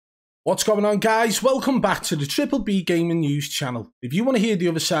What's going on, guys? Welcome back to the BBB Gaming News channel. If you want to hear the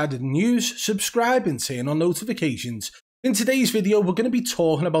other side of the news, subscribe and turn on notifications. In today's video, we're going to be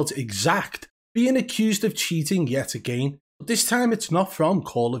talking about EXZACTT being accused of cheating yet again, but this time it's not from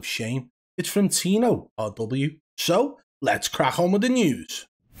Call of Shame, it's from Tino RW. So, let's crack on with the news.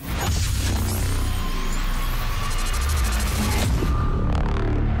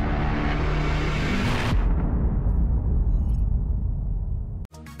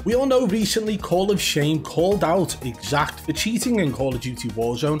 We all know recently Call of Shame called out EXZACTT for cheating in Call of Duty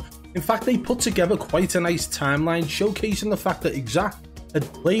Warzone. In fact, they put together quite a nice timeline showcasing the fact that EXZACTT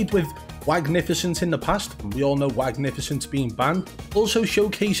had played with Wagnificent in the past, and we all know Wagnificent's being banned. Also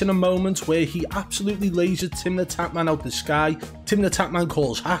showcasing a moment where he absolutely lasered Tim the Tatman out the sky. Tim the Tatman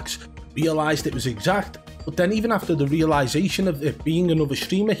calls hacks, realised it was EXZACTT, but then even after the realisation of it being another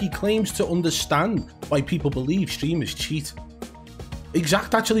streamer, he claims to understand why people believe streamers cheat.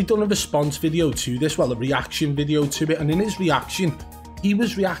 EXZACTT actually done a response video to this, well, a reaction video to it, and in his reaction, he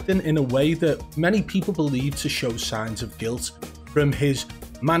was reacting in a way that many people believe to show signs of guilt from his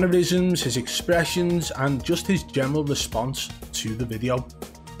mannerisms, his expressions, and just his general response to the video.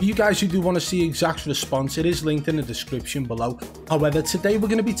 For you guys who do want to see EXZACTT's response, it is linked in the description below. However, today we're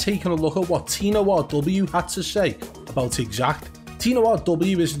going to be taking a look at what Tino RW had to say about EXZACTT. Tino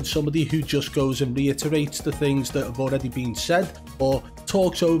RW isn't somebody who just goes and reiterates the things that have already been said or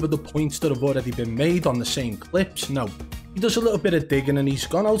talks over the points that have already been made on the same clips. No, he does a little bit of digging and he's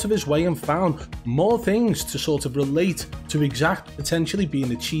gone out of his way and found more things to sort of relate to EXZACTT potentially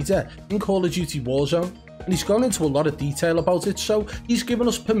being a cheater in Call of Duty Warzone. And he's gone into a lot of detail about it, so he's given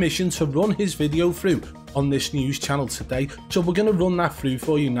us permission to run his video through on this news channel today. So we're going to run that through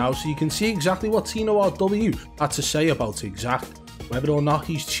for you now so you can see exactly what Tino RW had to say about EXZACTT, whether or not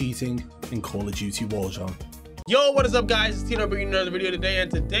he's cheating in Call of Duty Warzone. Yo, what is up, guys? It's Tino bringing another video today, and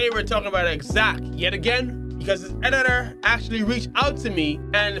today we're talking about EXZACTT yet again, because his editor actually reached out to me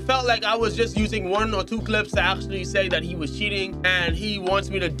and it felt like I was just using 1 or 2 clips to actually say that he was cheating, and he wants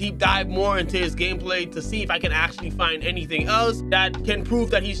me to deep dive more into his gameplay to see if I can actually find anything else that can prove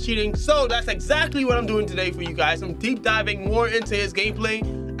that he's cheating. So that's exactly what I'm doing today for you guys. I'm deep diving more into his gameplay,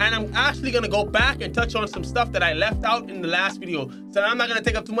 and I'm actually gonna go back and touch on some stuff that I left out in the last video. So I'm not gonna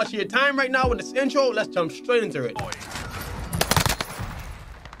take up too much of your time right now with this intro. Let's jump straight into it.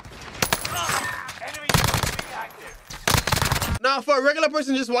 Now, for a regular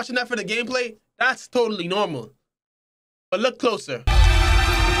person just watching that for the gameplay, that's totally normal. But look closer.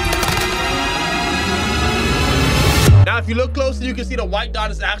 Now, if you look closer, you can see the white dot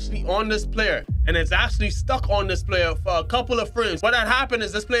is actually on this player, and it's actually stuck on this player for a couple of frames. What had happened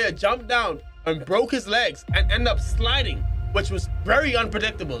is this player jumped down and broke his legs and ended up sliding, which was very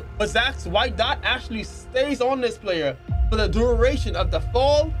unpredictable. But Zach's white dot actually stays on this player for the duration of the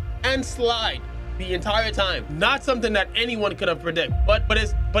fall and slide the entire time. Not something that anyone could have predicted. But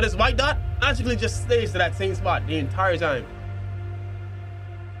his white dot actually just stays to that same spot the entire time.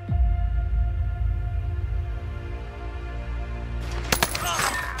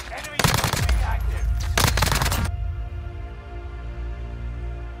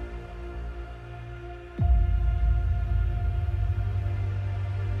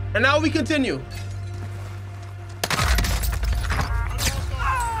 And now we continue.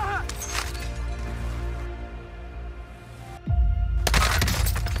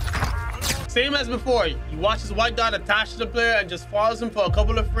 Same as before, you watch his white dot attached to the player and just follows him for a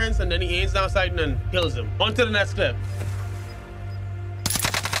couple of frames, and then he aims down sight and then kills him. On to the next clip.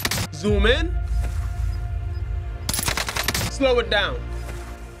 Zoom in. Slow it down.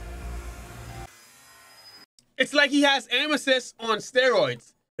 It's like he has aim assist on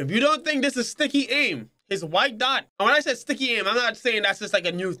steroids. If you don't think this is sticky aim, his white dot, and when I said sticky aim, I'm not saying that's just like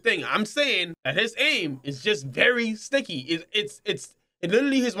a new thing. I'm saying that his aim is just very sticky. It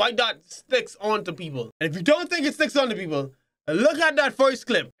literally, his white dot sticks onto people. And if you don't think it sticks onto people, look at that first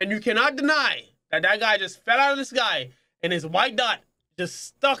clip, and you cannot deny that that guy just fell out of the sky and his white dot just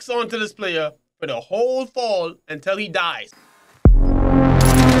stuck onto this player for the whole fall until he dies.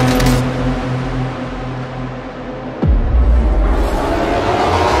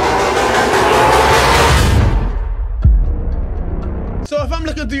 So if I'm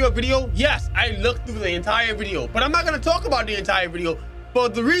looking through your video, yes, I looked through the entire video, but I'm not gonna talk about the entire video for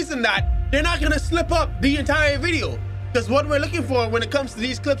the reason that they're not gonna slip up the entire video. Because what we're looking for when it comes to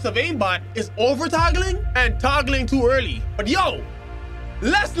these clips of aimbot is over toggling and toggling too early. But yo,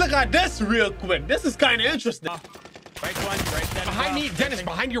 let's look at this real quick. This is kind of interesting. Right one, right behind me, Dennis,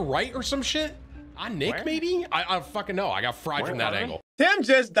 behind your right or some shit? On Nick, where? Maybe? I fucking know. I got fried from that angle. Tim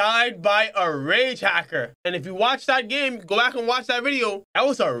just died by a rage hacker. And if you watch that game, go back and watch that video. That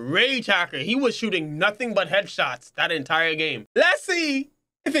was a rage hacker. He was shooting nothing but headshots that entire game. Let's see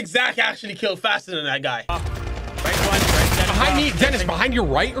if EXZACTT actually killed faster than that guy. Behind me, Dennis, behind your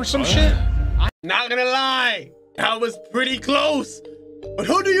right or some shit? Not gonna lie, that was pretty close. But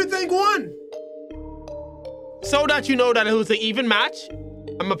who do you think won? So that you know that it was an even match,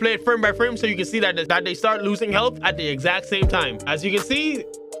 I'm gonna play it frame by frame so you can see that they start losing health at the exact same time. As you can see,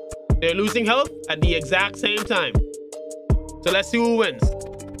 they're losing health at the exact same time. So let's see who wins.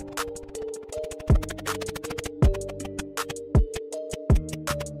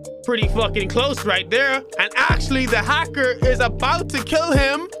 Pretty fucking close right there. And actually, the hacker is about to kill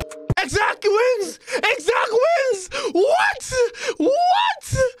him. EXZACTT wins! EXZACTT wins! What?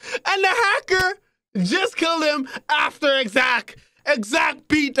 What? And the hacker just killed him after EXZACTT. EXZACTT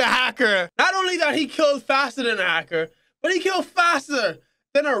beat the hacker. Not only that he killed faster than the hacker, but he killed faster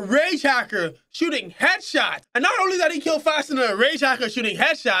than a rage hacker shooting headshots. And not only that he killed faster than a rage hacker shooting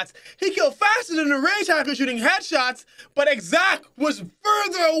headshots, he killed faster than a rage hacker shooting headshots, but EXZACTT was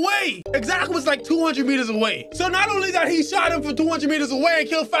further away. EXZACTT was like 200 meters away. So not only that he shot him from 200 meters away and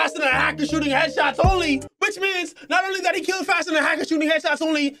killed faster than a hacker shooting headshots only, which means not only that he killed faster than a hacker shooting headshots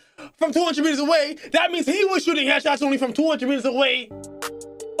only from 200 meters away, that means he was shooting headshots only from 200 meters away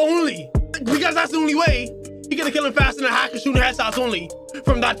only. Because that's the only way he could have killed him faster than a hacker shooting headshots only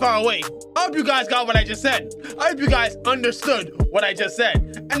from that far away. I hope you guys got what I just said. I hope you guys understood what I just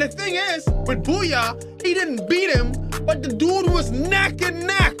said. And the thing is, with Booyah, he didn't beat him, but the dude was neck and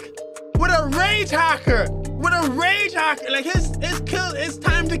neck with a rage hacker. With a rage hacker. Like his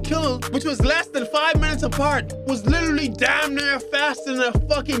time to kill, which was less than 5 minutes apart, was literally damn near faster than a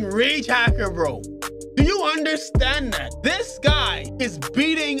fucking rage hacker, bro. Do you understand that? This guy is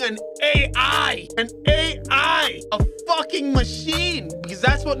beating an AI, a fucking machine, because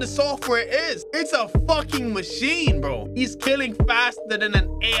that's what the software is. It's a fucking machine, bro. He's killing faster than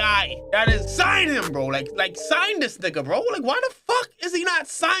an AI. That is, sign him, bro. Like sign this nigga, bro. Like, why the fuck is he not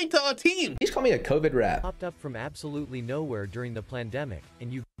signed to a team? He's called me a COVID rat. Popped up from absolutely nowhere during the pandemic,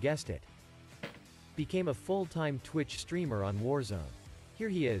 and you guessed it, became a full-time Twitch streamer on Warzone. Here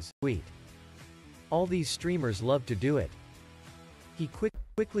he is. Sweet. All these streamers love to do it. He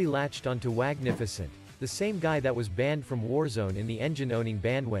quickly latched onto Wagnificent, the same guy that was banned from Warzone in the engine-owning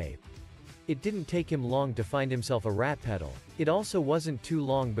ban wave. It didn't take him long to find himself a rat pedal. It also wasn't too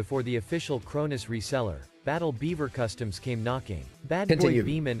long before the official Cronus reseller, Battle Beaver Customs, came knocking. Badboy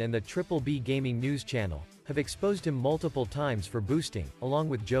Beaman and the BBB Gaming News Channel have exposed him multiple times for boosting, along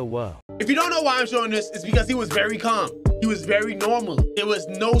with joewo. If you don't know why I'm showing this, it's because he was very calm. He was very normal. There was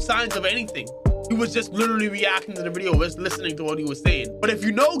no signs of anything. He was just literally reacting to the video, was listening to what he was saying. But if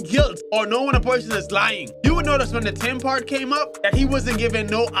you know guilt or know when a person is lying, you would notice when the Tim part came up that he wasn't giving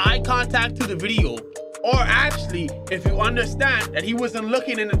no eye contact to the video. Or actually, if you understand that he wasn't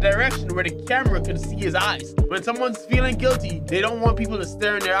looking in the direction where the camera could see his eyes. When someone's feeling guilty, they don't want people to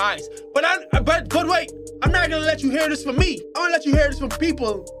stare in their eyes. But wait, I'm not gonna let you hear this from me. I'm gonna let you hear this from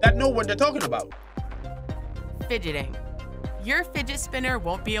people that know what they're talking about. Fidgeting. Your fidget spinner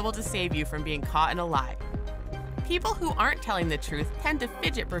won't be able to save you from being caught in a lie. People who aren't telling the truth tend to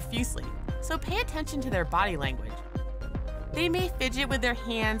fidget profusely, so pay attention to their body language. They may fidget with their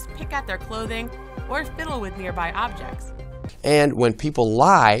hands, pick at their clothing, or fiddle with nearby objects. And when people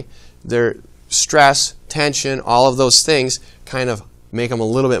lie, their stress, tension, all of those things kind of make them a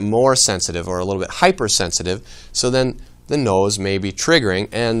little bit more sensitive or a little bit hypersensitive. So then the nose may be triggering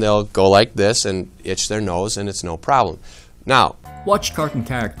and they'll go like this and itch their nose and it's no problem. Now, watch cartoon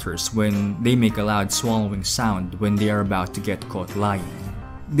characters when they make a loud swallowing sound when they are about to get caught lying.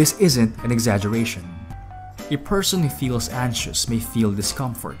 This isn't an exaggeration. A person who feels anxious may feel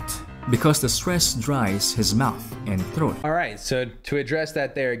discomfort because the stress dries his mouth and throat. Alright, so to address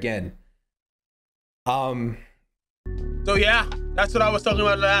that there again. So yeah, that's what I was talking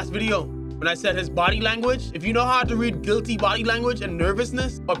about in the last video. When I said his body language, if you know how to read guilty body language and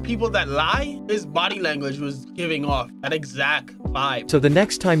nervousness, or people that lie, his body language was giving off that exact vibe. So the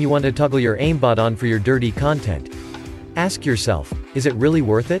next time you want to toggle your aimbot on for your dirty content, ask yourself, is it really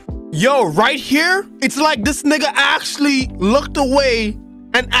worth it? Yo, right here, it's like this nigga actually looked away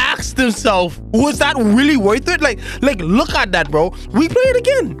and asked himself, was that really worth it? Like look at that, bro. We play it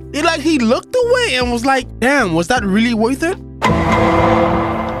again. He looked away and was like, damn, was that really worth it?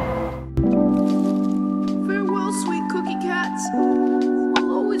 Farewell, sweet cookie cats.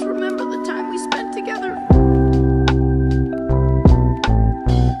 I'll always remember the time we spent together.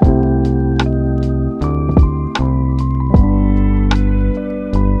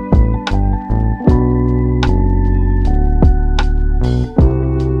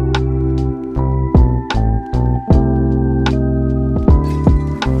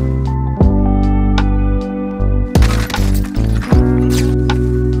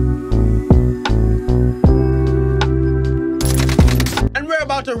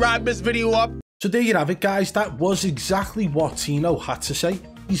 wrap this video up. So there you have it, guys. That was exactly what Tino had to say.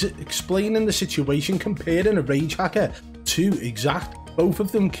 He's explaining the situation, comparing a Rage Hacker to EXZACTT, both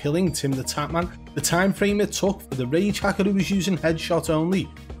of them killing Tim the Tatman. The time frame it took for the Rage Hacker, who was using headshot only,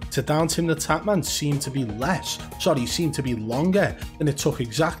 to down Tim the Tatman seemed to be longer than it took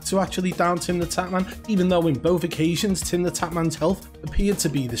EXZACTT to actually down Tim the Tatman, even though in both occasions Tim the Tatman's health appeared to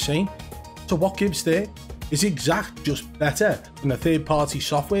be the same. So what gives there? Is EXZACTT just better than a third-party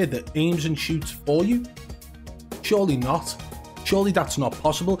software that aims and shoots for you? Surely not. Surely that's not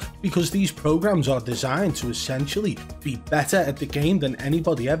possible, because these programs are designed to essentially be better at the game than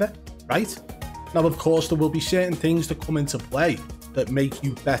anybody ever, right? Now, of course, there will be certain things that come into play that make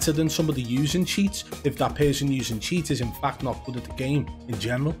you better than somebody using cheats if that person using cheats is in fact not good at the game in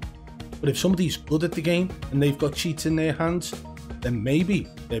general. But if somebody's good at the game and they've got cheats in their hands, then maybe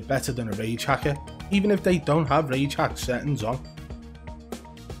they're better than a Rage Hacker, even if they don't have Rage Hack settings on.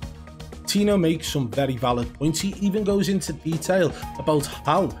 Tino makes some very valid points. He even goes into detail about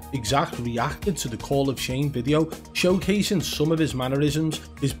how EXZACTT reacted to the Call of Shame video, showcasing some of his mannerisms,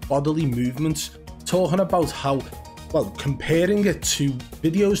 his bodily movements, talking about how, well, comparing it to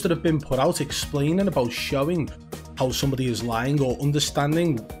videos that have been put out explaining about showing how somebody is lying or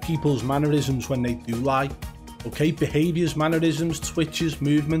understanding people's mannerisms when they do lie. Okay, behaviors, mannerisms, twitches,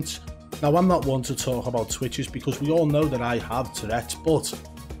 movements. Now, I'm not one to talk about twitches because we all know that I have Tourette's, but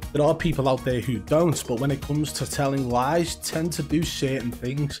there are people out there who don't. But when it comes to telling lies, tend to do certain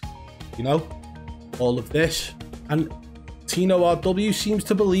things, you know, all of this. And Tino RW seems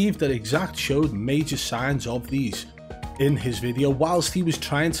to believe that EXZACTT showed major signs of these in his video whilst he was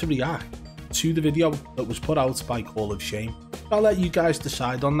trying to react to the video that was put out by Call of Shame. I'll let you guys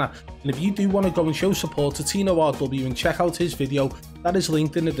decide on that. And if you do want to go and show support to Tino RW and check out his video, that is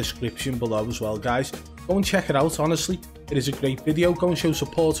linked in the description below as well, guys. Go and check it out. Honestly, it is a great video. Go and show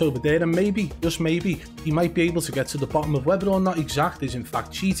support over there, and maybe, just maybe, you might be able to get to the bottom of whether or not EXZACTT is in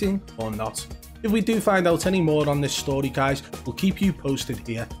fact cheating or not. If we do find out any more on this story, guys, we'll keep you posted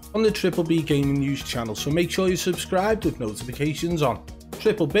here on the BBB Gaming News channel, so make sure you're subscribed with notifications on.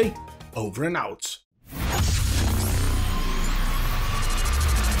 BBB, over and out.